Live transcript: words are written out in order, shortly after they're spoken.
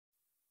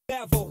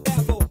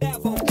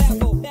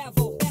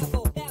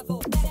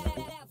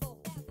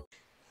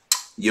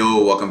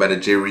Yo, welcome back to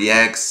J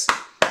Reacts.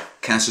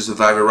 Cancer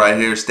survivor right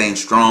here, staying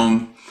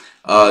strong.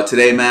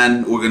 Today,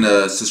 man, we're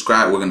gonna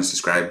subscribe.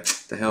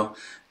 The hell?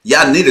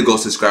 Y'all need to go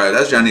subscribe.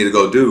 That's what y'all need to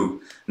go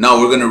do. No,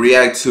 we're gonna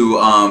react to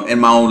In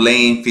My Own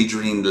Lane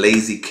featuring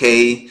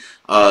LazyK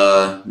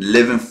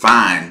Living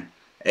Fine.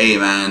 Hey,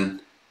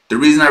 man, the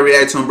reason I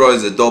react to him, bro,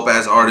 is a dope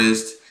ass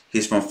artist.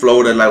 He's from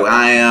Florida, like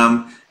I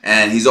am,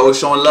 and he's always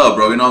showing love,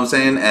 bro. You know what I'm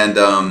saying? And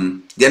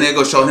y'all need to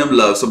go show him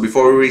love. So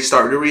before we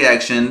start the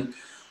reaction,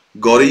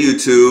 go to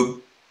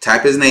YouTube,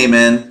 type his name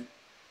in,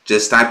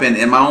 just type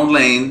in My Own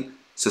Lane,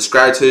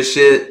 subscribe to his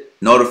shit,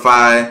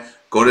 notify,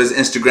 go to his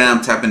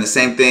Instagram, type in the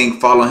same thing,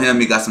 follow him.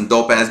 He got some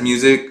dope ass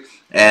music,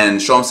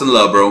 and show him some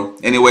love, bro.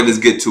 Anyway, let's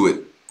get to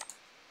it.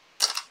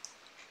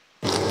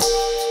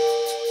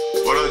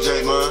 What up,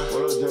 J, man?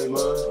 Florida,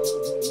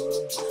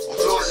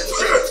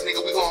 Texas,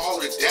 nigga, we gon'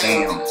 hold it down.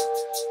 Damn.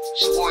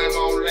 It's your boy In My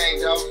Own Lane,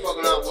 dog.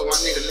 Fucking up with my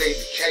nigga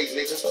LazyK,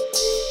 nigga.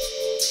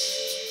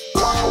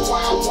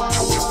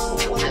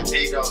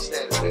 Big dog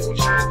status, nigga. What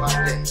you know about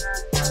that?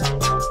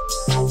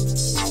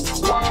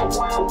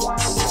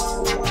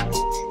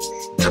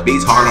 The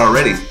beat's hard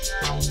already.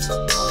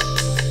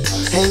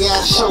 Ain't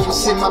got to show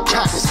what's in my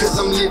pockets, cause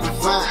I'm living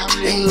fine.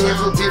 Ain't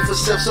never been for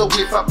stuff, so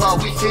if I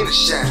bought, we finna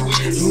shine.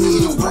 You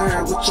need a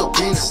word with your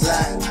business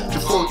line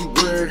before you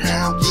word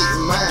how I'm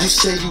getting mine. You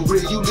say you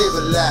real, you live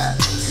a lie.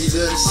 You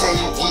love to say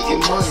you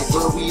getting money,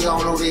 but we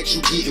all know that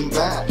you getting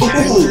by.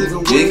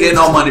 Ooh, you ain't getting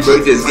no money, bro.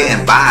 You just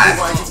getting by.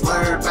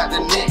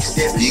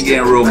 You ain't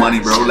getting real money,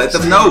 bro. Let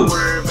them know.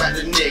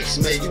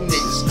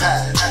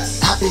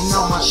 I've been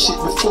on my shit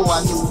before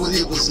I knew what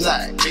it was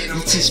like. You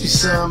teach me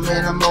some,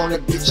 man, I'm on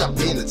that bitch, I've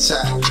been a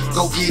type.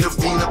 Go get a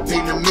bean up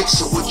in the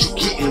mixer, what you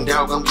getting,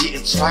 dog, I'm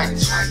getting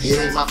twice. It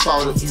ain't my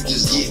fault if you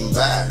just getting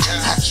by.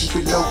 I keep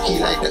it low key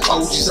like the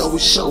OGs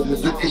always show me.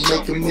 You can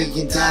make $1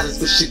 million,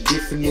 but shit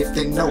different if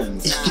they know me.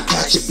 If you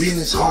got your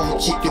business home,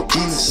 keep your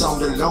business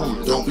on the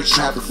loan. Don't be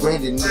trying to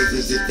befriending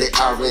niggas if they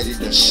already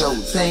done showed.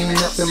 Flaming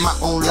up in my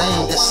own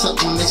lane, that's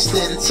something they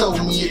steady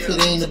told me. If it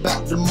ain't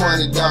about the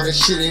money, dog, that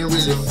shit ain't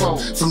really for.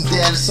 From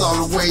Dallas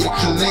all the way to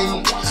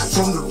Killeen,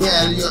 from the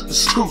valley up the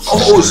Screws.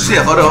 Oh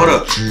shit, hold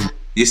up.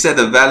 You said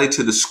the valley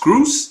to the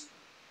Screws?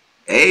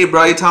 Hey,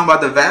 bro, you talking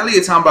about the valley?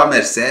 You talking about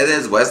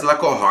Mercedes,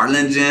 Westlaco,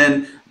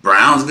 Harlingen,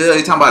 Brownsville?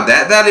 You talking about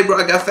that valley, bro?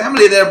 I got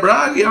family there,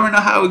 bro. You already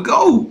know how it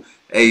go.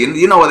 Hey,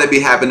 you know what they be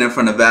happening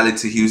from the valley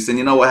to Houston.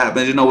 You know what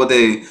happens. You know what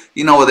they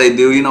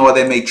do. You know what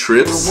they make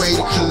trips. From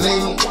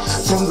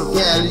the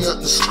valley up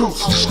the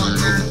Screws.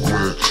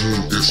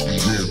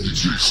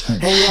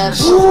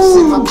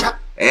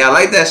 Hey, I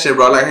like that shit,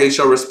 bro. I like how you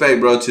show respect,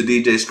 bro, to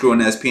DJ Screw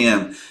and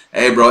SPM.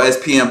 Hey, bro,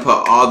 SPM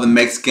put all the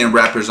Mexican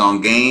rappers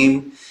on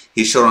game.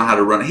 He showed them how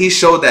to run. He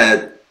showed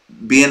that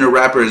being a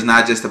rapper is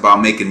not just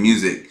about making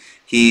music.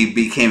 He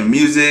became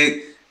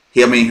music.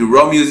 He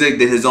wrote music,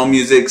 did his own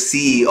music,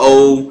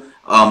 CEO,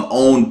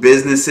 owned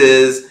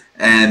businesses,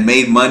 and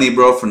made money,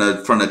 bro, from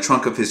the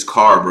trunk of his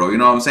car, bro. You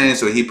know what I'm saying?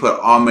 So he put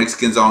all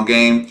Mexicans on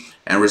game,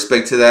 and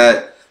respect to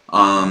that.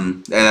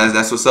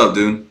 That's what's up,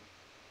 dude.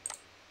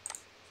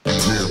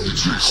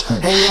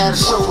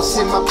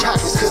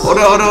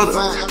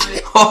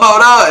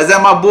 Hold on. Is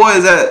that my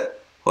boy?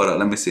 Hold on,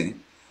 let me see.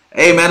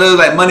 Hey, man, that looks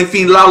like Money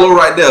Fiend Lalo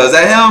right there. Is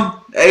that him?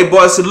 Hey,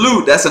 boy,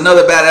 salute. That's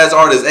another badass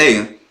artist.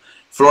 Hey,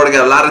 Florida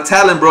got a lot of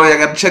talent, bro. Y'all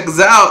got to check us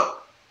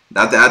out.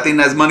 I think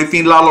that's Money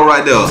Fiend Lalo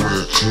right there.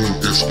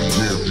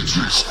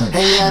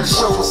 Yeah,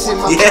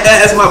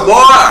 that's my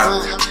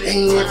boy.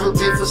 Ain't never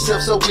been for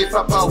self, so if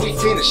I bought, we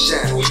finna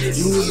shine.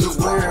 You need a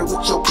word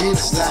with your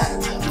business line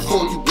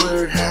before you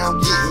word how I'm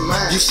getting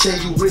mine. You say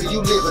you real,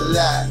 you live a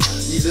lie.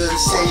 You love to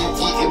say you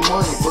getting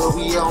money, but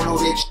we all know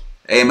that.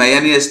 Hey, man,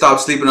 y'all need to stop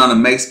sleeping on the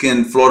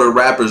Mexican Florida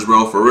rappers,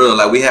 bro, for real.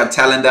 Like, we have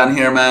talent down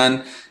here,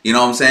 man. You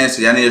know what I'm saying?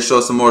 So y'all need to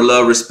show some more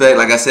love, respect.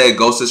 Like I said,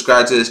 go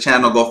subscribe to his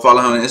channel. Go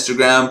follow him on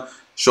Instagram.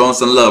 Show him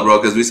some love, bro,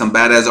 because we some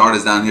badass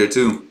artists down here,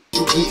 too.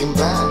 You getting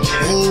by,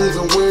 ain't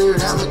even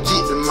worried, I'ma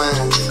get the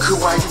mine.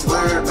 Why you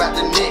worried about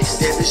the next,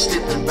 that be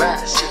slipping by.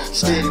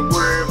 Steady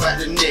worried about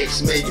the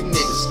next, man, you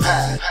niggas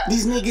pie.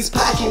 These niggas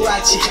pocket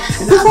watching,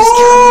 and I'm just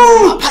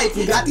counting my pipe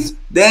and got these.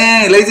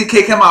 Dang,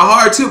 LazyK came out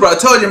hard, too, bro. I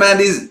told you, man,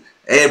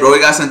 hey, bro, we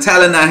got some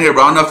talent down here,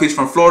 bro. I don't know if he's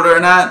from Florida or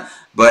not,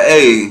 but,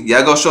 hey,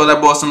 y'all go show that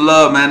boy some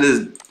love,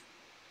 man.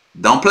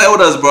 Don't play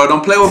with us, bro.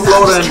 Don't play with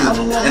Florida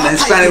and the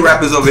Hispanic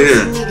rappers over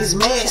here. Niggas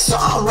mad, so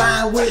I'm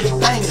riding with a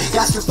bang.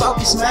 Got to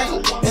focus,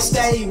 man, and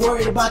stay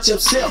worried about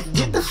yourself.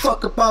 Get the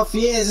fuck up off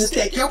your ass and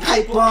stack your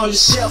paper on the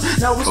shelf.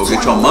 Now it's go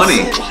get your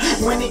money.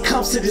 When it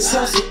comes to this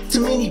hustle,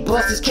 too many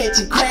busters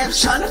catching crabs,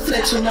 trying to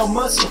flex with no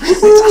muscle.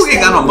 Ooh, you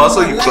ain't got no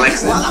muscle, you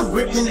flexing. While I'm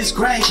gripping this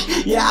grain,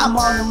 yeah, I'm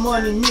on the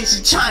money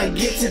mission, trying to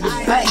get to the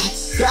bank.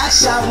 Got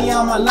shawty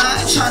on my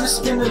line, tryna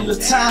spend a little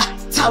time.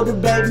 Told the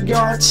baby go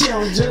and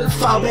chill, just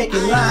fall back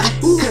in line.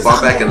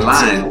 Fall back in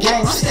line.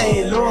 Game,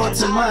 staying loyal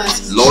to mine.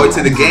 Loyal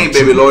to the game,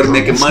 baby. Loyal to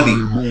making money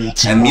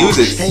and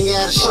music. Ain't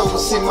gotta show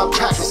what's in my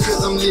pockets,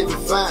 cause I'm living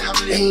fine.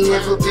 Ain't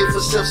never been for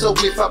stuff, so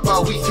if I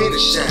bought, we finna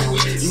shine.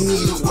 You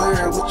need a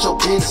word with your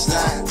business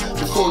line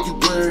before you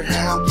word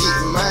how I'm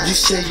getting mine. You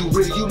say you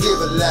real, you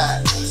live a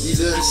lie. You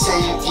love to say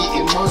you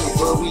getting money,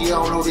 but we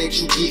all know that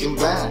you getting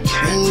by.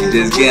 You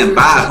just getting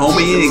by,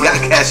 homie. You ain't got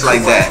cash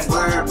like that.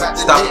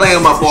 Stop playing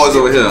with my boys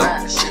over here.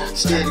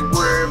 Steady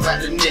worry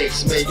about the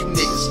next, man, you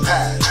niggas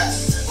pie.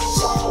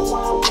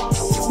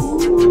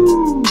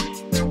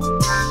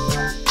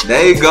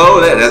 There you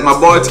go. That's my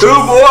boy too,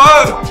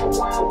 boy.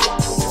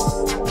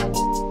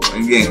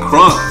 I'm getting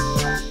crunk.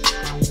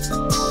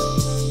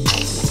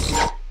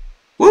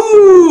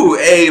 Woo!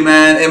 Hey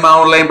man, in my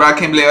own lane, bro. I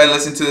can't believe I didn't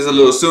listen to this a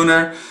little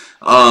sooner.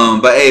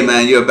 But hey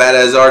man, you're a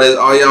badass artist.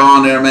 All y'all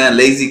on there, man.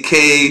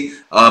 LazyK,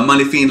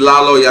 Money Fiend,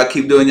 Lalo. Y'all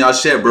keep doing y'all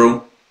shit,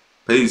 bro.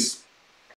 Peace.